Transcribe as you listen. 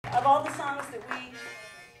all the songs that we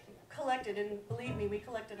collected, and believe me, we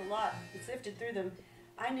collected a lot and sifted through them,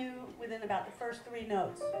 I knew within about the first 3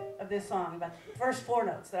 notes of this song, about the first 4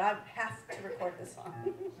 notes, that I have to record this song.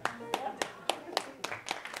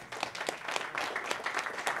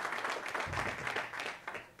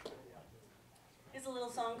 Here's a little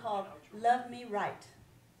song called Love Me Right.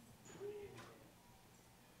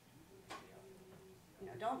 You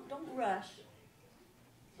know, don't rush.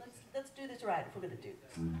 Let's do this right if we're going to do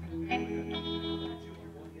this.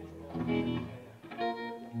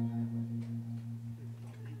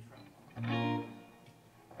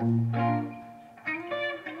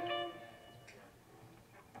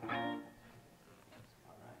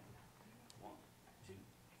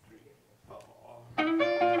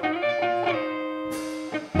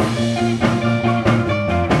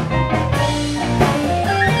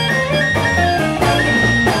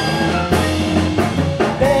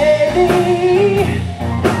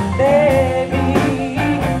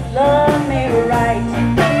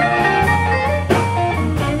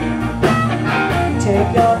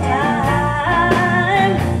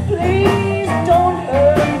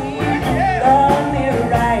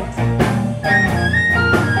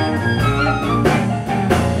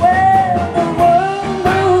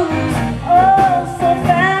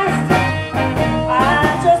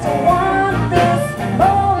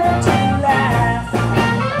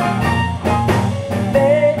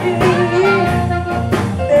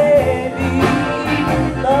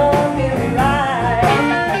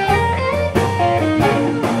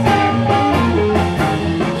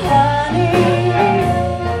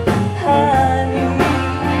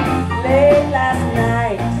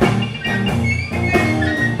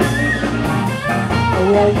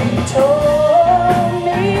 Well, you told